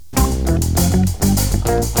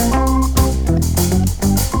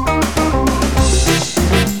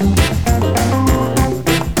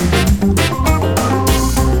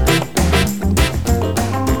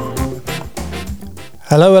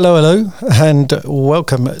Hello, hello, hello, and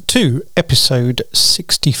welcome to episode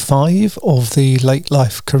 65 of the Late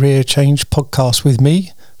Life Career Change podcast with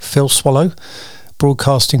me, Phil Swallow,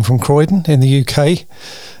 broadcasting from Croydon in the UK.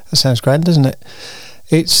 That sounds grand, doesn't it?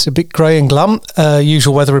 It's a bit grey and glum,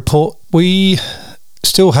 usual weather report. We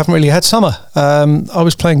still haven't really had summer. I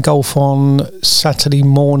was playing golf on Saturday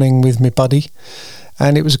morning with my buddy,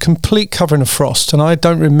 and it was a complete covering of frost, and I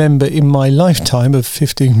don't remember in my lifetime of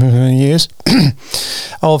 15 million years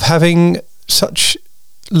of having such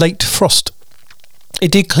late frost.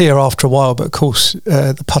 It did clear after a while, but of course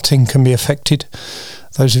the putting can be affected.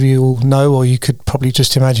 Those of you who know, or you could probably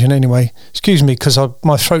just imagine anyway. Excuse me, because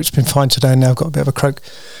my throat's been fine today and now I've got a bit of a croak.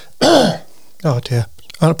 Oh dear.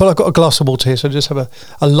 But I've got a glass of water here, so I just have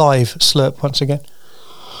a live slurp once again.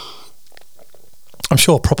 I'm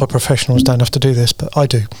sure proper professionals don't have to do this, but I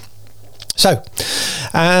do. So,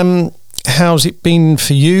 how's it been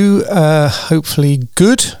for you? Hopefully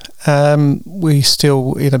good. We're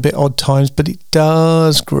still in a bit odd times, but it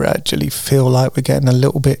does gradually feel like we're getting a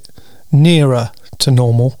little bit nearer to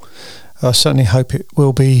normal. I certainly hope it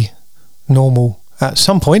will be normal at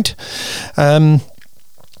some point.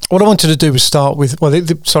 What I wanted to do was start with, rather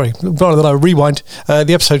than I rewind,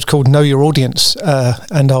 the episode's called Know Your Audience,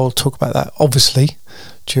 and I'll talk about that, obviously,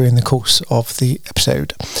 during the course of the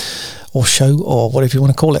episode, or show, or whatever you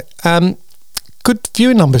want to call it. Good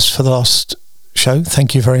viewing numbers for the last show,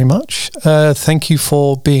 thank you very much. Thank you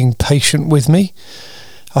for being patient with me.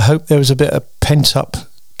 I hope there was a bit of pent-up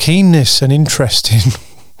keenness and interest in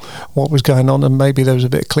what was going on, and maybe there was a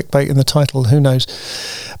bit of clickbait in the title, who knows.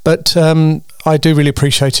 But I do really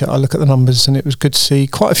appreciate it. I look at the numbers and it was good to see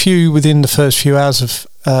quite a few within the first few hours of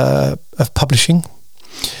publishing,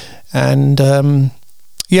 and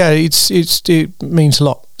it means a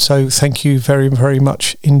lot, so thank you very, very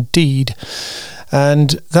much indeed.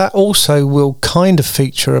 And that also will kind of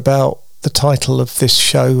feature about the title of this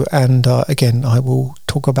show, and again I will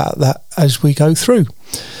talk about that as we go through.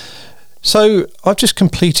 So I've just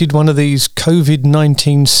completed one of these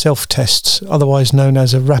COVID-19 self-tests, otherwise known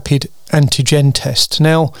as a rapid antigen test.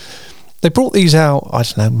 Now, they brought these out, I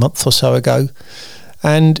don't know, a month or so ago,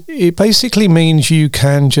 and it basically means you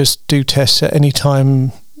can just do tests at any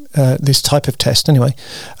time, this type of test anyway.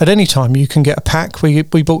 At any time you can get a pack. We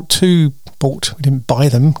didn't buy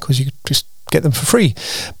them because you could just get them for free,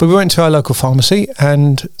 but we went to our local pharmacy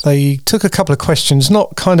and they took a couple of questions,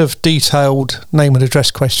 not kind of detailed name and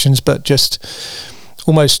address questions, but just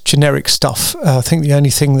almost generic stuff. I think the only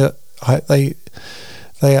thing that they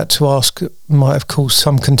had to ask might have caused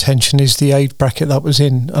some contention is the age bracket that was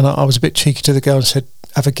in, and I was a bit cheeky to the girl and said,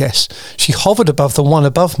 have a guess. She hovered above the one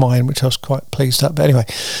above mine, which I was quite pleased at, but anyway,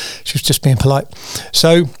 she was just being polite.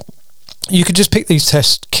 So you could just pick these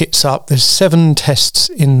test kits up. There's 7 tests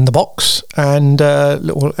in the box, and a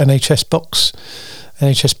little NHS box,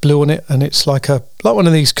 NHS blue on it, and it's like one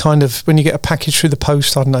of these kind of, when you get a package through the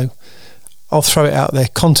post, I don't know, I'll throw it out there,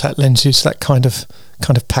 contact lenses, that kind of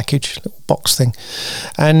package, little box thing.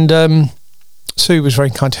 And Sue was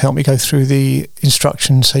very kind to help me go through the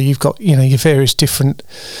instructions. So you've got, your various different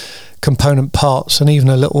component parts, and even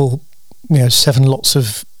a little, 7 lots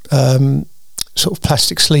of sort of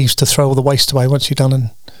plastic sleeves to throw all the waste away once you're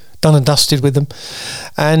done and dusted with them.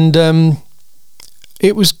 And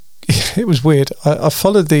it was weird. I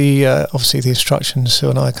followed the obviously the instructions, Sue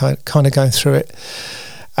and I kind of going through it,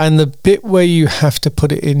 and the bit where you have to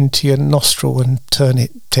put it into your nostril and turn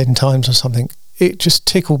it 10 times or something, it just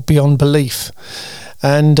tickled beyond belief.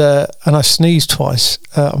 And I sneezed twice.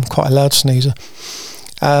 I'm quite a loud sneezer.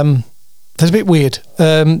 It's a bit weird.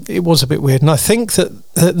 It was a bit weird. And I think that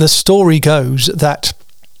the story goes that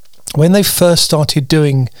when they first started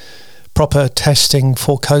doing proper testing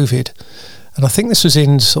for COVID, and I think this was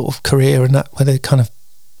in sort of Korea and that, where they kind of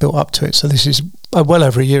built up to it. So this is well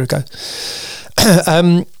over a year ago.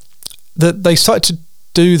 That they started to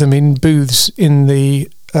do them in booths in the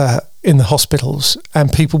hospitals,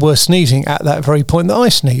 and people were sneezing at that very point that I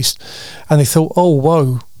sneezed. And they thought, oh,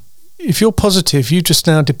 whoa. If you're positive, you just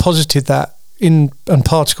now deposited that and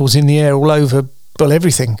particles in the air all over,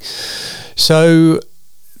 everything. So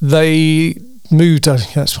they moved.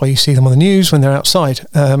 That's why you see them on the news when they're outside,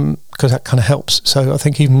 because that kind of helps. So I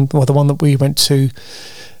think even the one that we went to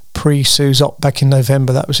pre-Sue's op back in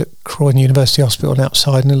November, that was at Croydon University Hospital, and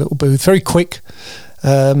outside in a little booth, very quick.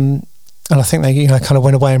 And I think they kind of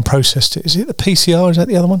went away and processed it. Is it the PCR? Is that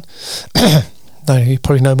the other one? No, you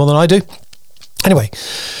probably know more than I do. Anyway,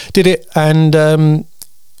 did it, and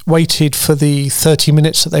waited for the 30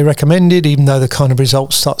 minutes that they recommended, even though the kind of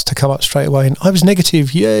result starts to come up straight away, and I was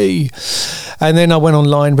negative, yay. And then I went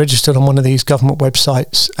online, registered on one of these government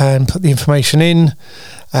websites and put the information in,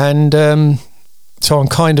 and so I'm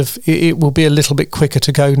kind of, it will be a little bit quicker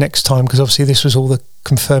to go next time, because obviously this was all the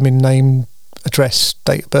confirming name, address,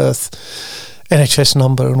 date of birth, NHS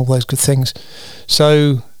number and all those good things.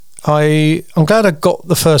 So I'm glad I got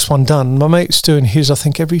the first one done. My mate's doing his, I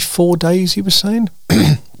think, every 4 days, he was saying.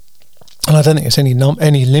 And I don't think there's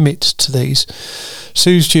any limit to these.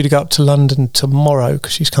 Sue's due to go up to London tomorrow,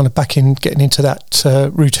 because she's kind of back in, getting into that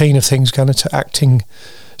routine of things, going into acting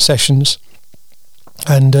sessions.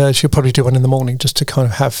 And she'll probably do one in the morning just to kind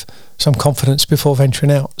of have some confidence before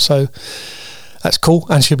venturing out. So that's cool.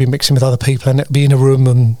 And she'll be mixing with other people, and it'll be in a room,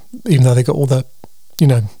 and even though they got all the,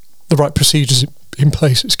 the right procedures in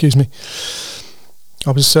place, excuse me.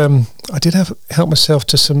 I did help myself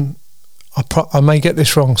to some, I may get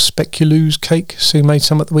this wrong, speculoos cake. Sue made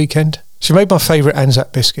some at the weekend. She made my favourite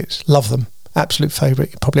Anzac biscuits. Love them. Absolute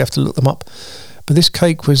favourite. You probably have to look them up. But this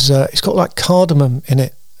cake was, it's got like cardamom in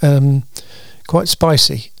it. Quite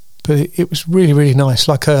spicy. But it was really, really nice.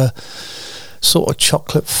 Like a sort of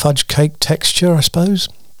chocolate fudge cake texture, I suppose.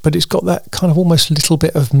 But it's got that kind of almost little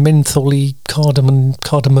bit of mentholy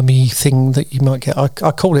cardamom-y thing that you might get. I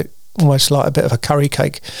call it almost like a bit of a curry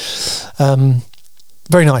cake.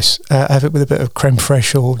 Very nice. Have it with a bit of creme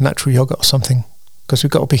fraiche or natural yogurt or something, because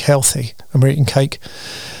we've got to be healthy and we're eating cake.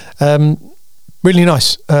 Really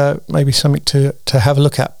nice. Maybe something to have a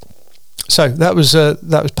look at. So that was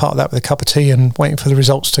part of that, with a cup of tea and waiting for the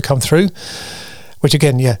results to come through, which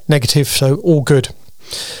again, negative, so all good.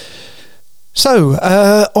 So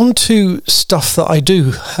on to stuff that I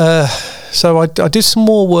do. So I did some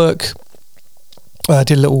more work. I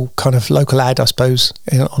did a little kind of local ad, I suppose,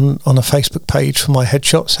 on a Facebook page for my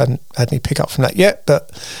headshots. Hadn't had any pick up from that yet,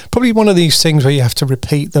 but probably one of these things where you have to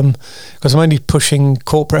repeat them, because I'm only pushing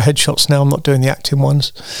corporate headshots now. I'm not doing the acting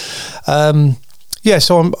ones.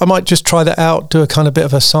 So I might just try that out, do a kind of bit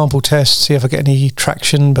of a sample test, see if I get any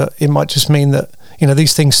traction, but it might just mean that,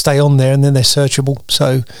 these things stay on there and then they're searchable,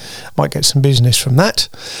 so I might get some business from that.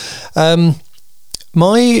 I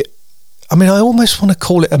almost want to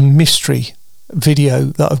call it a mystery video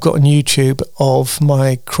that I've got on YouTube of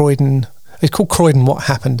my Croydon. It's called Croydon What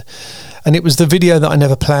Happened, and it was the video that I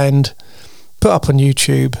never planned, put up on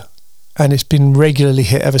YouTube, and it's been regularly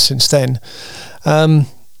hit ever since then.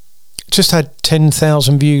 Just had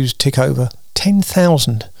 10,000 views tick over.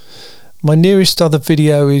 10,000. My nearest other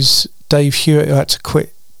video is Dave Hewitt, who had to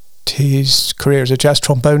quit his career as a jazz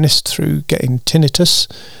trombonist through getting tinnitus.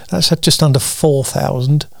 That's had just under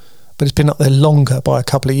 4,000, but it's been up there longer by a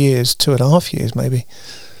couple of years, 2.5 years maybe.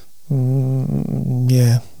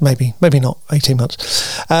 Maybe not, 18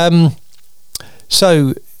 months.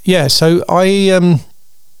 So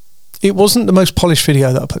it wasn't the most polished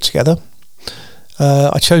video that I put together.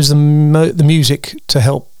 I chose the music to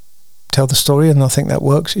help tell the story, and I think that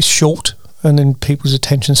works. It's short, and in people's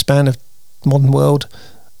attention span of modern world,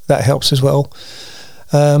 that helps as well.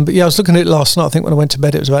 But I was looking at it last night. I think when I went to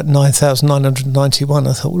bed it was about 9,991.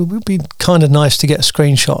 I thought, well, it would be kind of nice to get a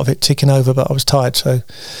screenshot of it ticking over, but I was tired, and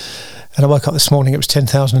I woke up this morning, it was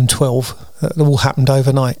 10,012. That all happened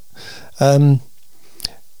overnight. And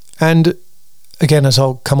again, as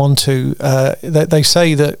I'll come on to, they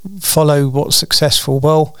say that follow what's successful.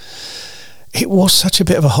 Well, it was such a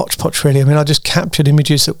bit of a hodgepodge, really. I mean, I just captured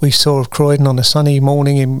images that we saw of Croydon on a sunny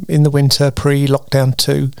morning in the winter, pre-lockdown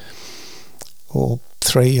 2 or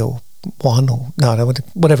 3 or 1 or no,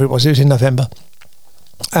 whatever it was in November.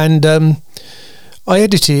 And I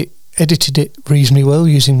edited it reasonably well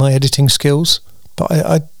using my editing skills. But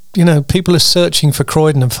I people are searching for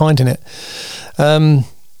Croydon and finding it.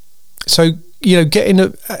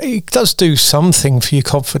 It does do something for your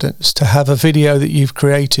confidence to have a video that you've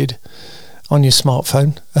created on your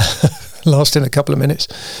smartphone, lasting a couple of minutes,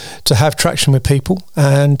 to have traction with people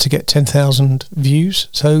and to get 10,000 views.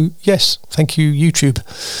 So yes, thank you, YouTube.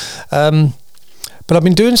 But I've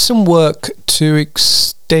been doing some work to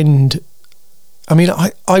extend. I mean,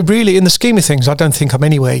 I really, in the scheme of things, I don't think I'm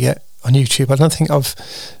anywhere yet on YouTube. I don't think I've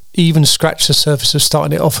even scratched the surface of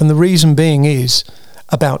starting it off. And the reason being is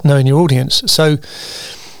about knowing your audience. So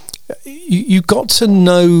you got to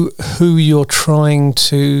know who you're trying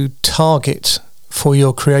to target for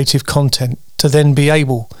your creative content to then be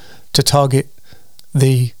able to target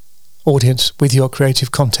the audience with your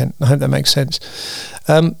creative content. I hope that makes sense.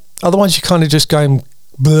 Otherwise you're kind of just going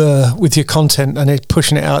blur with your content and it's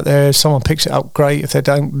pushing it out there. If someone picks it up, great. If they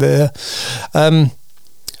don't, blur. But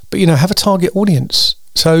have a target audience.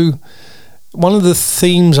 So one of the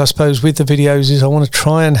themes, I suppose, with the videos is I want to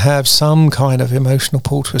try and have some kind of emotional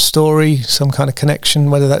pull to a story, some kind of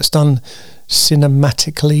connection, whether that's done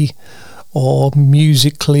cinematically or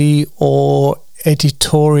musically or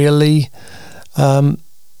editorially.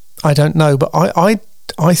 I don't know, but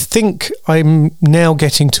I think I'm now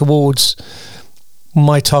getting towards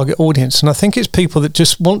my target audience, and I think it's people that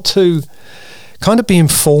just want to kind of be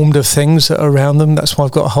informed of things that are around them. That's why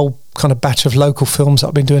I've got a whole kind of batch of local films that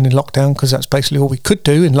I've been doing in lockdown, because that's basically all we could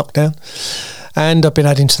do in lockdown. And I've been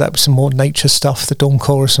adding to that with some more nature stuff, the Dawn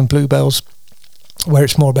Chorus and Bluebells, where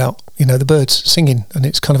it's more about, the birds singing, and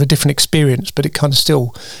it's kind of a different experience, but it kind of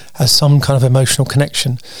still has some kind of emotional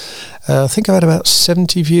connection. I think I've had about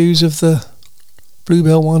 70 views of the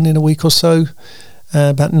Bluebell one in a week or so,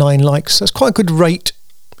 about 9 likes. That's quite a good rate,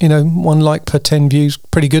 1 like per 10 views,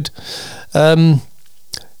 pretty good.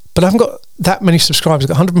 But I haven't got that many subscribers. I've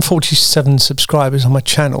got 147 subscribers on my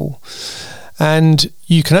channel, and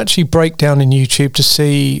you can actually break down in YouTube to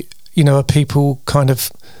see, are people kind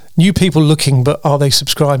of new people looking, but are they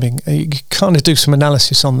subscribing? You kind of do some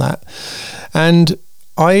analysis on that. And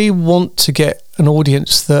I want to get an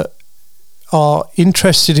audience that are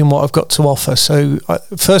interested in what I've got to offer. So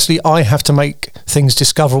firstly, I have to make things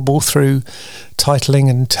discoverable through titling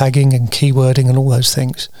and tagging and keywording and all those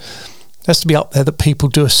things. It has to be up there that people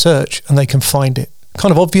do a search and they can find it.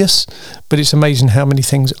 Kind of obvious, but it's amazing how many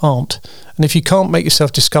things aren't. And if you can't make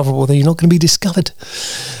yourself discoverable, then you're not going to be discovered.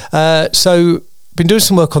 So been doing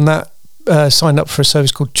some work on that. Signed up for a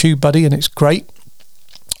service called TubeBuddy, and it's great.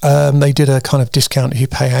 They did a kind of discount if you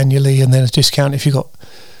pay annually, and then a discount if you've got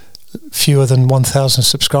fewer than 1,000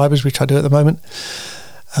 subscribers, which I do at the moment,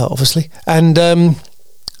 obviously. And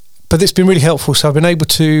but it's been really helpful. So I've been able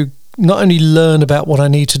to not only learn about what I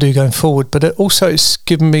need to do going forward, but it's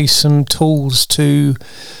given me some tools to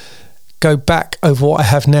go back over what I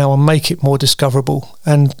have now and make it more discoverable.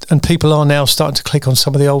 And people are now starting to click on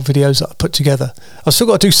some of the old videos that I put together. I've still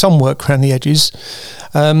got to do some work around the edges.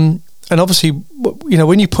 And obviously,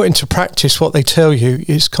 when you put into practice what they tell you,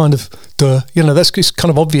 it's kind of, it's kind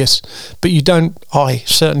of obvious, but I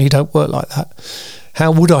certainly don't work like that. How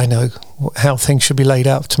would I know how things should be laid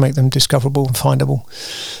out to make them discoverable and findable?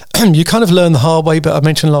 You kind of learn the hard way, but I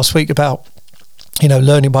mentioned last week about,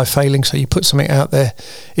 learning by failing. So you put something out there,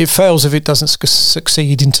 it fails if it doesn't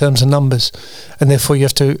succeed in terms of numbers, and therefore you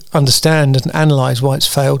have to understand and analyse why it's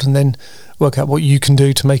failed and then work out what you can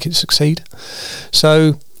do to make it succeed.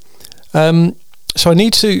 So I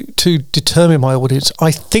need to determine my audience.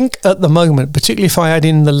 I think at the moment, particularly if I add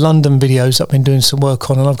in the London videos that I've been doing some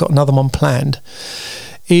work on, and I've got another one planned,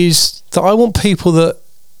 is that I want people that,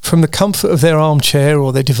 from the comfort of their armchair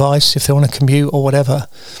or their device, if they want to commute or whatever,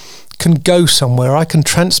 can go somewhere. I can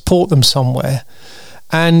transport them somewhere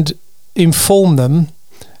and inform them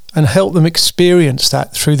and help them experience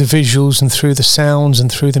that through the visuals and through the sounds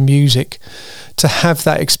and through the music, to have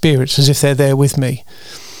that experience as if they're there with me.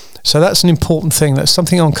 So that's an important thing. That's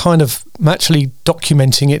something I'm actually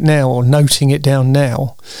documenting it now, or noting it down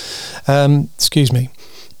now. Excuse me.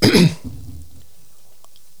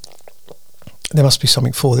 There must be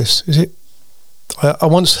something for this. Is it? I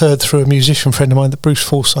once heard through a musician friend of mine that Bruce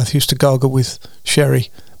Forsyth used to gargle with sherry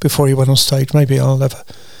before he went on stage. Maybe I'll have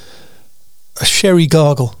a sherry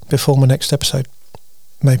gargle before my next episode.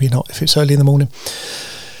 Maybe not, if it's early in the morning.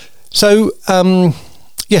 So,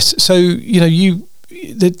 yes, so,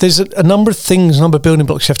 there's a number of things, a number of building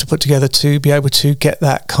blocks you have to put together to be able to get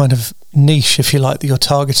that kind of niche, if you like, that you're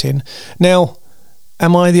targeting. Now,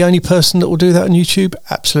 am I the only person that will do that on YouTube?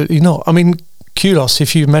 Absolutely not. I mean, kudos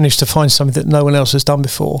if you manage to find something that no one else has done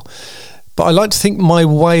before. But I like to think my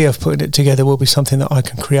way of putting it together will be something that I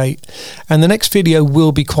can create. And the next video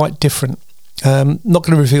will be quite different. Not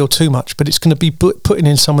going to reveal too much, but it's going to be putting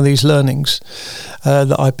in some of these learnings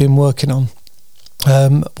that I've been working on.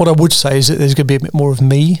 What I would say is that there's going to be a bit more of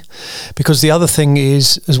me, because the other thing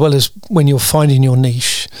is, as well as when you're finding your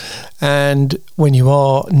niche and when you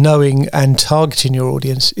are knowing and targeting your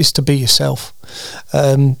audience, is to be yourself.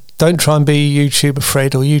 Don't try and be YouTuber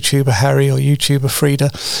Fred or YouTuber Harry or YouTuber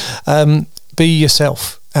Frida. Be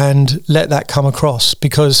yourself and let that come across,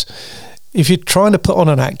 because if you're trying to put on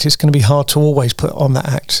an act, it's going to be hard to always put on that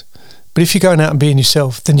act. But if you're going out and being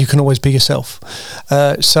yourself, then you can always be yourself.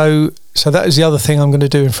 So that is the other thing I'm going to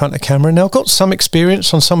do in front of camera. Now, I've got some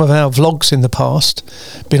experience on some of our vlogs in the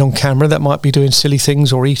past, been on camera. That might be doing silly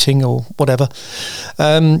things or eating or whatever.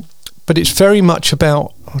 But it's very much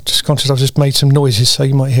about, I'm just conscious I've just made some noises, so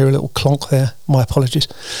you might hear a little clonk there. My apologies.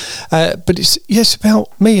 But it's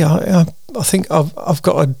about me. I think I've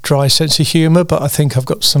got a dry sense of humour, but I think I've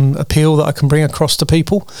got some appeal that I can bring across to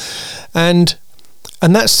people. And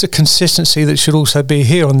And that's the consistency that should also be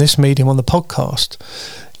here on this medium, on the podcast.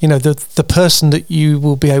 You know, the person that you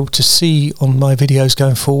will be able to see on my videos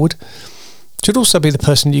going forward should also be the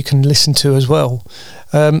person you can listen to as well.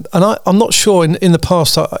 And I'm not sure in the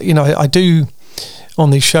past, I do on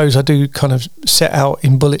these shows, I do kind of set out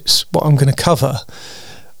in bullets what I'm going to cover.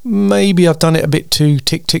 Maybe I've done it a bit too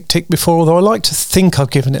tick, tick, tick before, although I like to think I've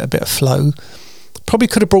given it a bit of flow. Probably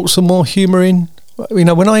could have brought some more humour in. You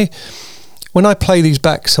know, when I play these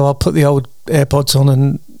back, so I'll put the old AirPods on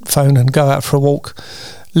and phone and go out for a walk,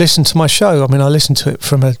 listen to my show. I mean, I listen to it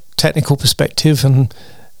from a technical perspective, and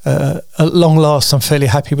at long last, I'm fairly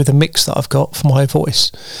happy with the mix that I've got for my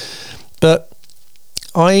voice. But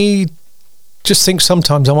I just think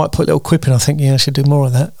sometimes I might put a little quip in. I think, I should do more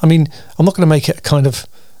of that. I mean, I'm not going to make it a kind of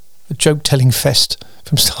a joke-telling fest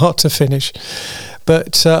from start to finish,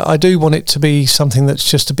 but I do want it to be something that's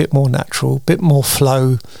just a bit more natural, a bit more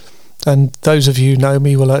flow. And those of you who know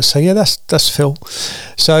me will say, yeah, that's Phil.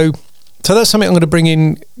 So that's something I'm going to bring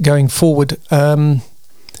in going forward. And,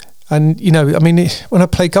 I mean, when I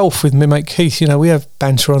play golf with my mate Keith, we have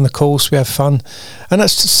banter on the course, we have fun. And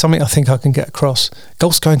that's just something I think I can get across.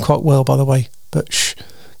 Golf's going quite well, by the way, but shh,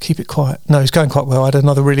 keep it quiet. No, it's going quite well. I had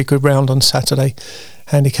another really good round on Saturday.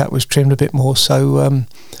 Handicap was trimmed a bit more. So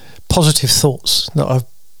positive thoughts that I'm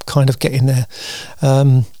kind of getting there.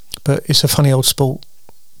 But it's a funny old sport.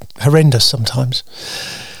 Horrendous sometimes.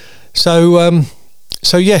 So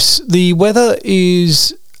yes, the weather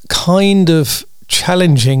is kind of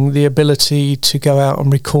challenging the ability to go out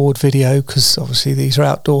and record video, because obviously these are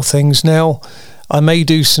outdoor things. Now I may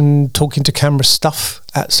do some talking to camera stuff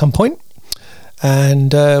at some point,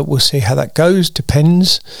 and we'll see how that goes.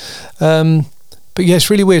 Depends. But yeah, it's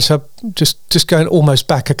really weird. So just going almost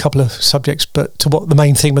back a couple of subjects, but to what the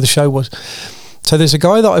main theme of the show was. So there's a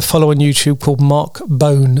guy that I follow on YouTube called Mark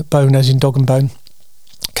Bone as in dog and bone,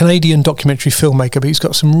 Canadian documentary filmmaker, but he's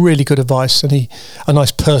got some really good advice and a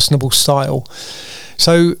nice personable style.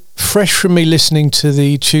 So fresh from me listening to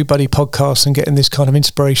the TubeBuddy podcast and getting this kind of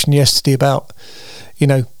inspiration yesterday about,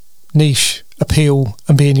 niche, appeal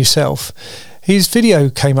and being yourself, his video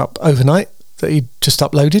came up overnight that he just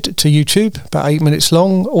uploaded to YouTube, about 8 minutes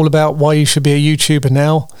long, all about why you should be a YouTuber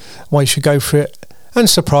now, why you should go for it. And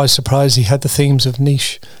surprise, surprise, he had the themes of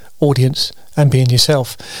niche, audience and being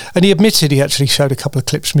yourself. And he admitted he actually showed a couple of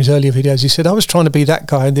clips from his earlier videos. He said, I was trying to be that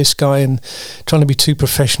guy and this guy and trying to be too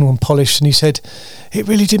professional and polished. And he said, it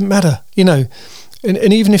really didn't matter,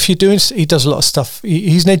 And even if you're doing, he does a lot of stuff.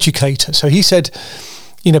 He's an educator. So he said,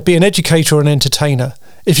 be an educator or an entertainer.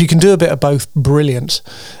 If you can do a bit of both, brilliant.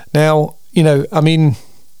 Now, I mean,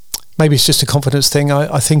 maybe it's just a confidence thing.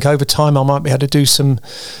 I think over time I might be able to do some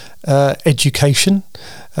education.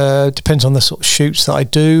 Depends on the sort of shoots that I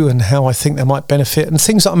do and how I think they might benefit and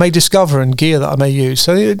things that I may discover and gear that I may use.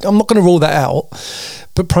 So I'm not going to rule that out,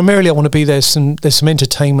 but primarily I want to be there's some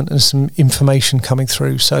entertainment and some information coming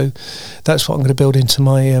through. So that's what I'm going to build into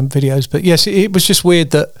my videos. But yes, it was just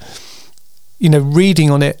weird that,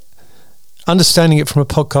 reading on it, understanding it from a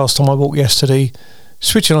podcast on my walk yesterday,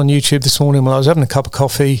 switching on YouTube this morning when I was having a cup of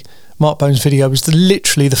coffee, Mark Bone's video was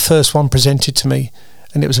literally the first one presented to me,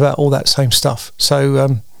 and it was about all that same stuff.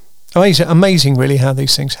 So amazing really how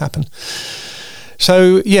these things happen.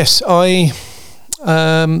 So yes, I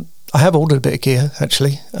have ordered a bit of gear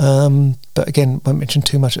actually, but again, won't mention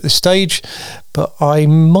too much at this stage. But I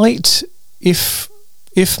might, if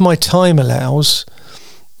my time allows,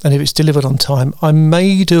 and if it's delivered on time, I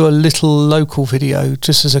may do a little local video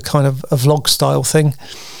just as a kind of a vlog style thing,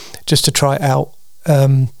 just to try it out.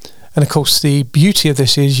 And of course, the beauty of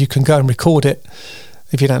this is you can go and record it.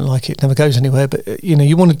 If you don't like it, it never goes anywhere. But,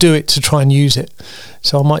 you want to do it to try and use it.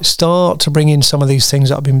 So I might start to bring in some of these things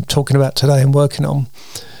that I've been talking about today and working on,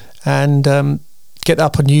 and get that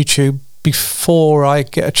up on YouTube before I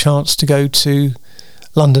get a chance to go to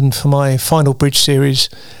London for my final bridge series.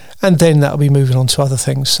 And then that'll be moving on to other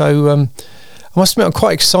things. So I must admit I'm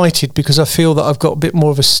quite excited because I feel that I've got a bit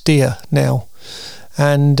more of a steer now.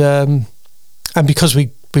 And because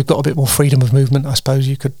we've got a bit more freedom of movement, I suppose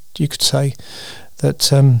you could say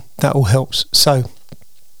that all helps. So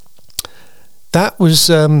that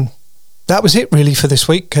was it really for this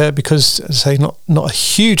week, because as I say, not a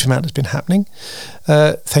huge amount has been happening.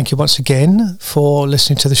 Thank you once again for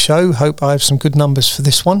listening to the show. Hope I have some good numbers for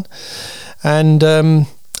this one. And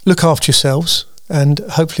look after yourselves, and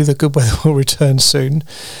hopefully the good weather will return soon.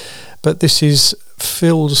 But this is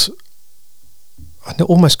Phil's, I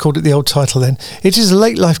almost called it the old title then. It is a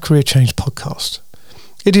Late Life Career Change podcast.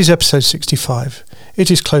 It is episode 65. It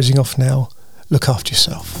is closing off now. Look after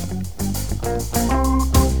yourself.